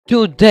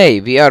Today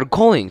we are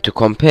going to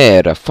compare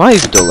a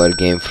 $5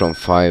 game from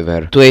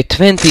Fiverr to a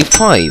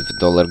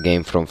 $25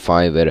 game from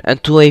Fiverr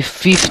and to a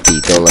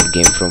 $50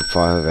 game from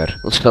Fiverr.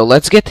 So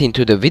let's get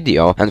into the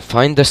video and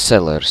find the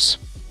sellers.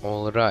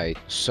 Alright,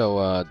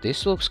 so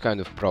this looks kind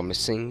of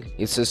promising.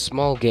 It's a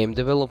small game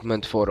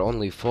development for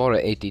only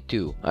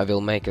 $4.82. I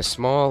will make a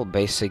small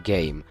basic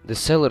game. The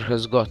seller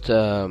has got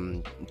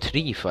 3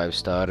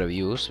 5-star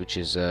reviews, which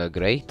is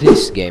great.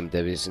 This game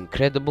dev is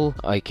incredible.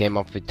 I came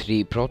up with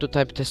 3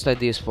 prototype test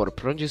ideas for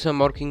projects I'm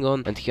working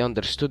on, and he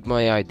understood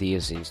my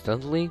ideas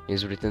instantly.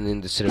 Is written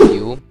in this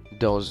review.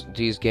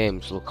 These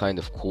games look kind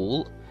of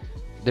cool.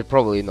 They're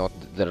probably not,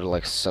 they're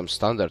like some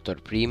standard or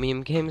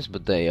premium games,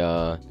 but they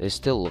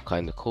still look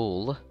kinda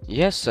cool.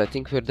 Yes, I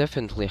think we're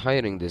definitely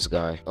hiring this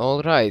guy.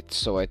 Alright,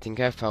 so I think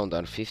I found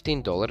our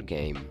 $15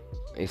 game.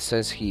 It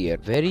says here,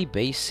 very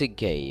basic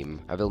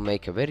game. I will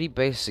make a very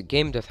basic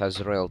game that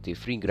has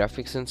royalty-free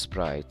graphics and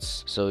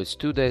sprites. So it's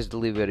 2 days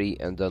delivery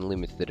and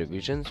unlimited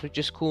revisions, which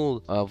is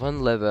cool.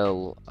 1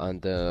 level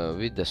and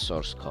with the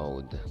source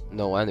code.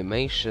 No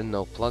animation,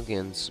 no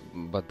plugins,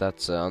 but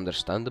that's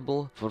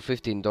understandable. For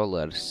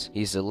 $15,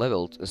 he's a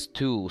level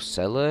 2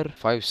 seller,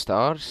 5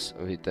 stars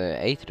with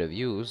 8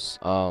 reviews.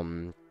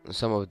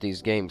 Some of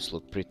these games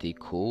look pretty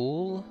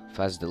cool.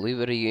 Fast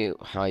delivery,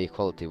 high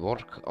quality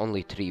work,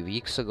 only 3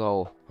 weeks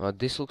ago.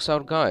 This looks our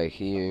guy.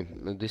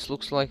 This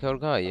looks like our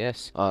guy,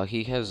 yes.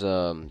 He has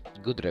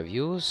good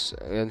reviews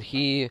and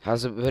he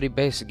has a very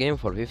basic game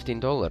for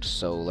 $15,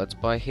 so let's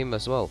buy him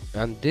as well.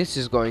 And this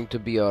is going to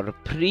be our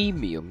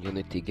premium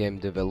Unity game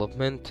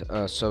development.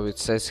 So it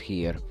says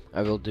here,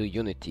 I will do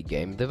Unity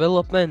game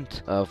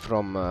development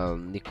from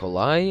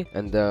Nikolai,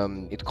 and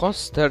it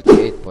costs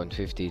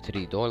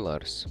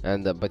 $38.53,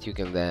 and but you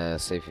can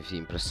save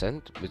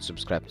 15% with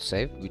subscribe to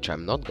save, which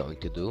I'm not going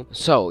to do.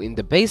 So in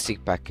the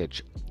basic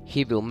package,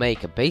 he will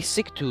make a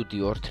basic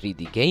 2D or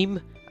 3D game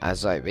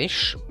as I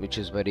wish, which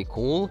is very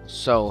cool.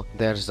 So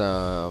there's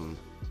a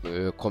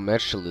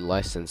commercially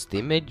licensed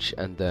image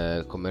and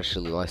a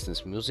commercially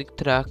licensed music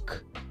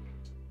track.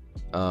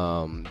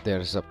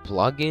 There's a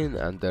plugin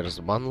and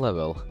there's 1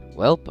 level.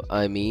 Welp,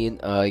 I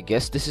mean, I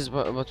guess this is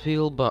what we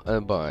will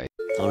buy.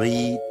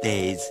 3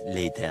 days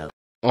later.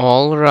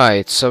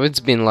 Alright, so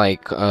it's been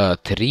like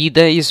 3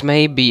 days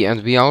maybe,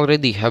 and we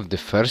already have the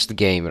first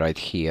game right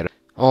here.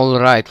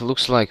 Alright,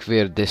 looks like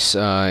we're this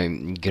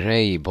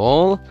grey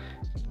ball,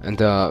 and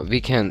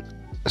we can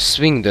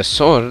swing the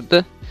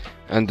sword,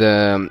 and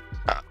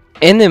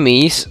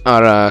enemies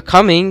are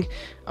coming.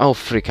 Oh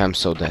frick, I'm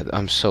so dead,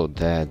 I'm so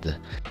dead.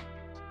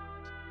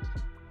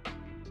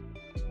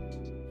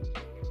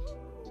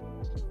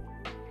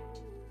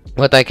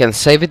 What I can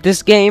say with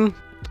this game,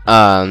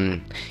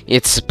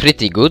 it's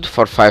pretty good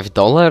for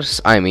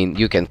 $5. I mean,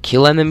 you can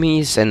kill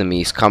enemies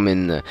come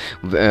in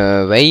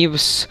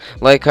waves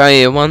like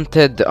I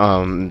wanted,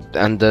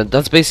 and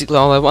that's basically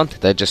all I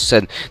wanted. I just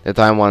said that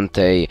I want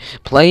a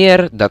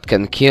player that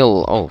can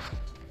kill.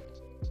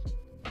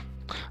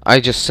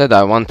 I just said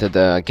I wanted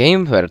a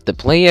game where the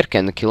player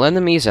can kill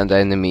enemies and the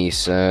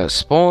enemies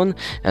spawn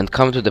and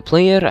come to the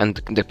player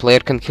and the player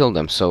can kill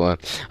them. So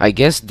I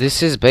guess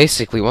this is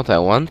basically what I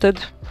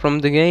wanted from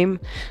the game.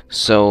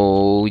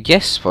 So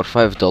yes, for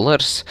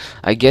 $5,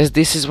 I guess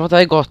this is what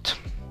I got.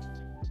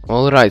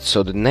 Alright,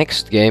 so the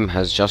next game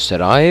has just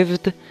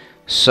arrived.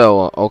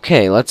 So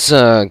okay, let's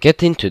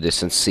get into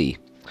this and see.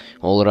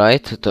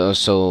 Alright,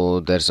 so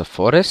there's a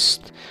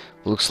forest.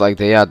 Looks like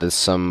they added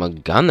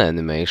some gun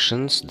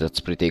animations. That's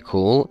pretty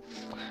cool.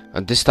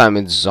 And this time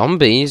it's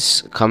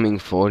zombies coming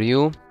for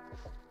you.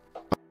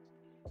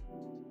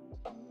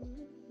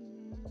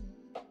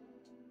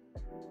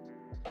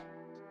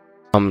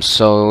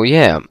 So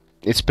yeah,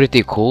 it's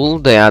pretty cool.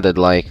 They added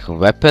like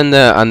weapon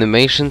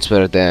animations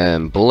where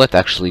the bullet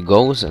actually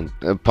goes and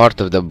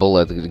part of the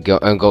bullet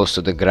goes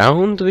to the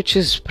ground, which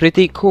is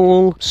pretty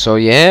cool. So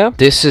yeah,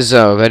 this is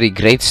a very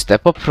great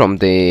step up from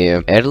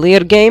the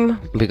earlier game,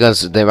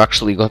 because they've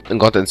actually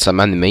gotten some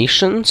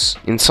animations.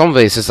 In some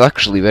ways it's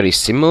actually very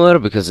similar,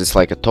 because it's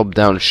like a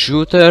top-down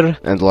shooter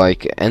and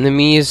like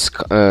enemies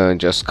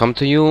just come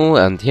to you,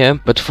 and yeah.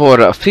 But for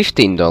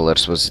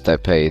 $15 was it I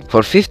paid.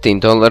 For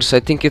 $15 I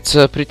think it's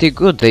pretty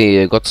good.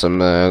 They got some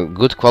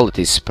good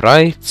quality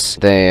sprites.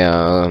 They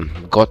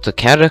got a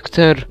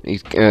character.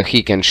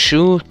 He can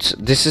shoot.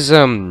 This is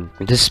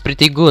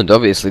pretty good.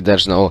 Obviously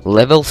there's no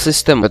level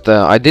system, but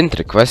I didn't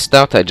request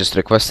that. I just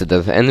requested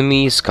that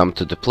enemies come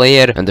to the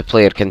player and the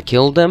player can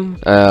kill them.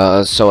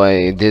 So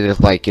I did it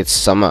like it's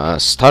some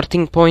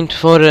starting point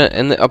for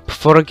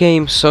a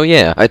game. So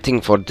yeah, I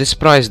think for this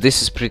price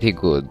this is pretty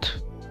good.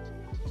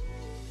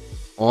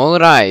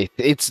 Alright,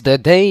 it's the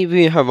day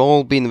we have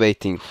all been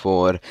waiting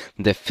for.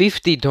 The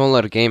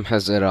 $50 game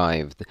has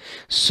arrived.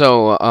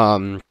 So,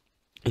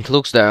 it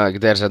looks like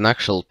there's an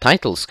actual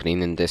title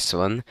screen in this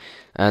one.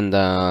 And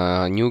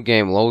new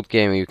game, load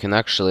game, you can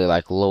actually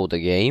like load a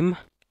game,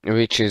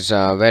 which is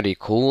very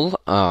cool.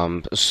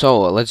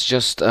 So let's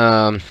just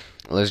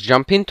let's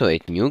jump into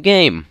it. New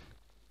game.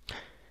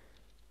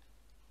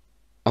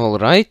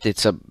 Alright,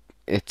 it's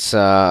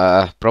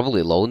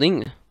probably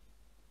loading.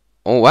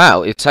 Oh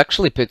wow, it's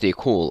actually pretty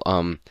cool.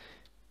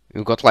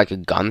 We've got like a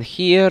gun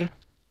here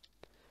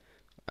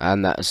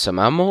and some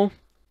ammo.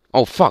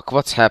 Oh fuck,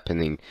 what's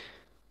happening?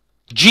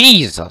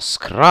 Jesus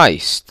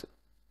Christ!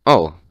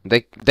 Oh,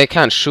 they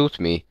can't shoot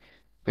me.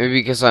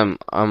 Maybe because I'm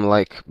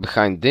like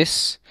behind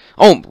this.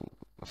 Oh,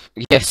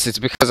 yes, it's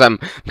because I'm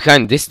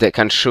behind this they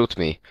can shoot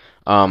me.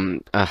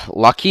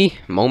 Lucky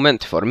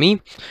moment for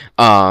me.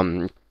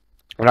 Um,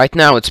 right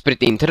now it's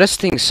pretty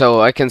interesting,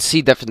 so I can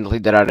see definitely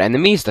there are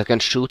enemies that can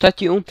shoot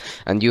at you,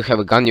 and you have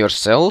a gun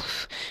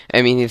yourself.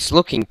 I mean, it's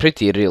looking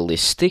pretty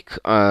realistic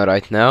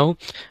right now.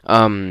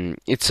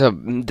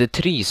 The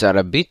trees are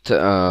a bit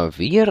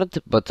weird,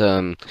 but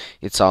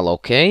it's all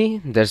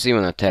okay. There's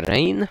even a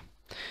terrain.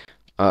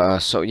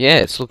 So yeah,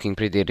 it's looking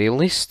pretty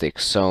realistic.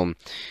 So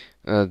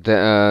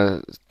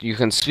you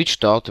can switch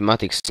to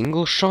automatic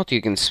single shot.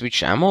 You can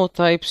switch ammo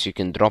types. You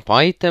can drop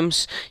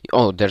items.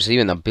 Oh, there's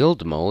even a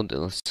build mode.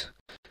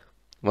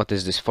 What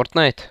is this,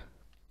 Fortnite?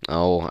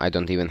 Oh, I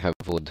don't even have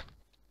wood.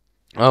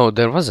 Oh,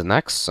 there was an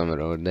axe somewhere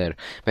over there.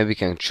 Maybe we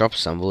can chop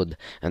some wood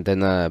and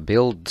then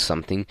build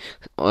something.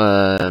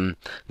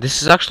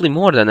 This is actually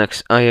more than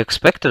I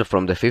expected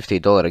from the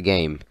 $50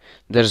 game.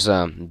 There's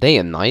a day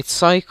and night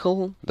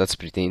cycle. That's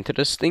pretty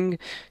interesting.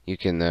 You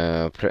can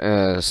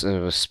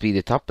speed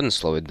it up and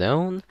slow it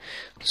down,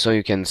 so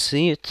you can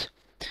see it.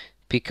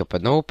 Pick up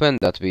and open.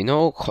 That we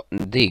know.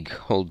 Dig.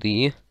 Hold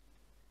D.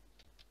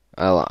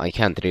 Well, I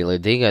can't really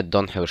dig. I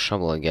don't have a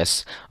shovel, I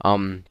guess.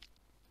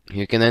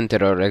 You can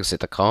enter or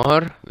exit a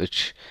car,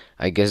 which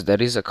I guess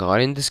there is a car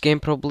in this game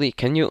probably.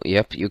 Can you?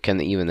 Yep, you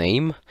can even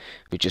aim,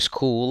 which is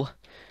cool.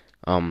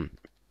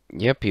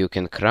 Yep, you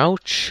can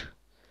crouch.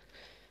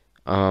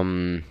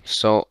 Oh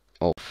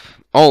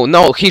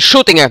no, he's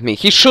shooting at me!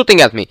 He's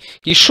shooting at me!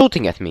 He's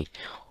shooting at me!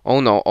 Oh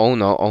no, oh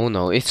no, oh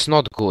no, it's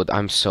not good.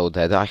 I'm so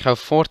dead. I have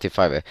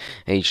 45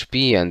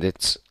 HP and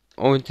it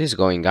is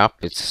going up.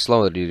 It's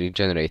slowly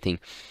regenerating.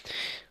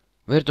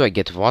 Where do I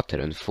get water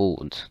and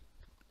food?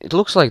 It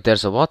looks like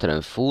there's a water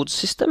and food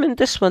system in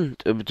this one,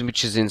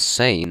 which is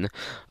insane.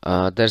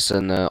 There's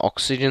an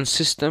oxygen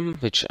system,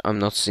 which I'm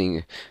not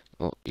seeing.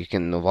 Oh, you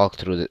can walk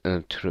through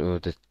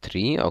the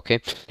tree,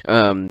 okay.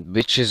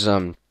 Which is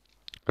and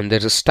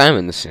there's a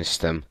stamina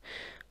system.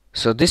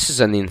 So this is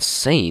an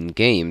insane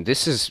game.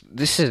 This is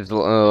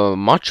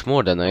much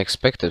more than I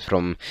expected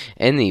from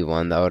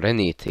anyone or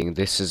anything.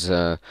 This is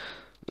I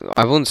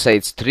wouldn't say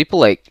it's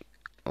triple A.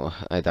 Oh,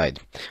 I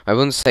died. I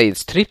wouldn't say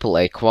it's triple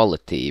A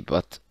quality,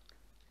 but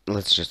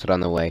let's just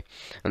run away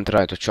and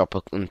try to chop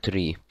a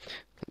tree.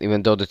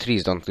 Even though the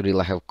trees don't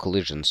really have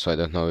collisions, so I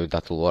don't know if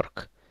that'll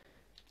work.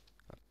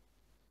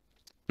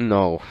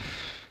 No,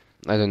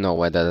 I don't know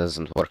why that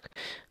doesn't work.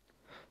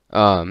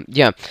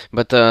 Yeah,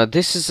 but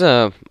this is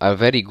a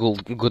very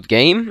good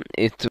game.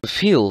 It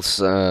feels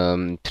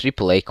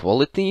triple A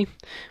quality.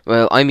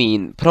 Well, I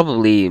mean,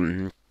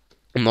 probably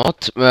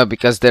not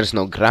because there's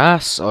no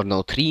grass or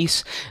no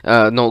trees,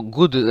 no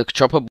good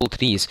choppable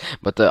trees.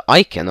 But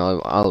I can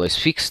always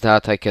fix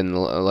that. I can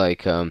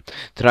like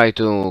try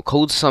to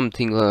code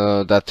something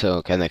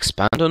that can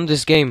expand on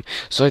this game.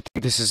 So I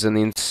think this is an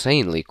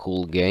insanely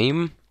cool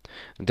game.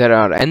 There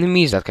are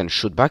enemies that can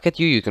shoot back at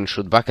you, you can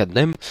shoot back at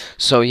them.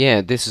 So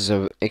yeah, this is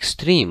a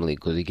extremely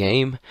good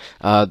game,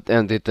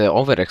 and it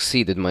over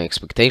exceeded my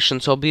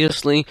expectations,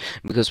 obviously,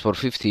 because for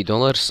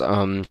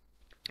 $50,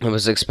 I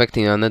was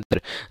expecting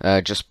another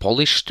just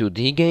polished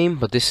 2D game,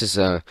 but this is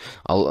a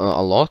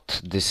lot.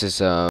 This is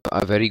a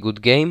very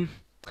good game.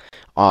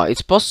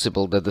 It's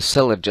possible that the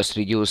seller just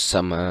reused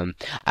some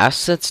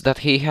assets that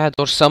he had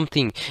or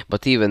something,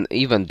 but even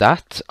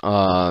that,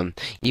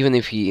 even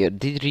if he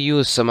did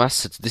reuse some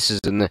assets, this is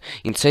an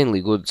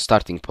insanely good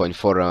starting point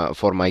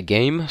for my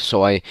game.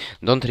 So I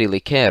don't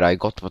really care. I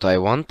got what I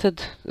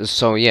wanted.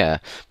 So yeah,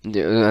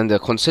 and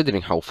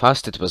considering how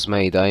fast it was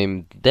made,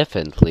 I'm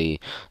definitely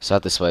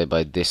satisfied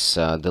by this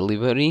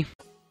delivery.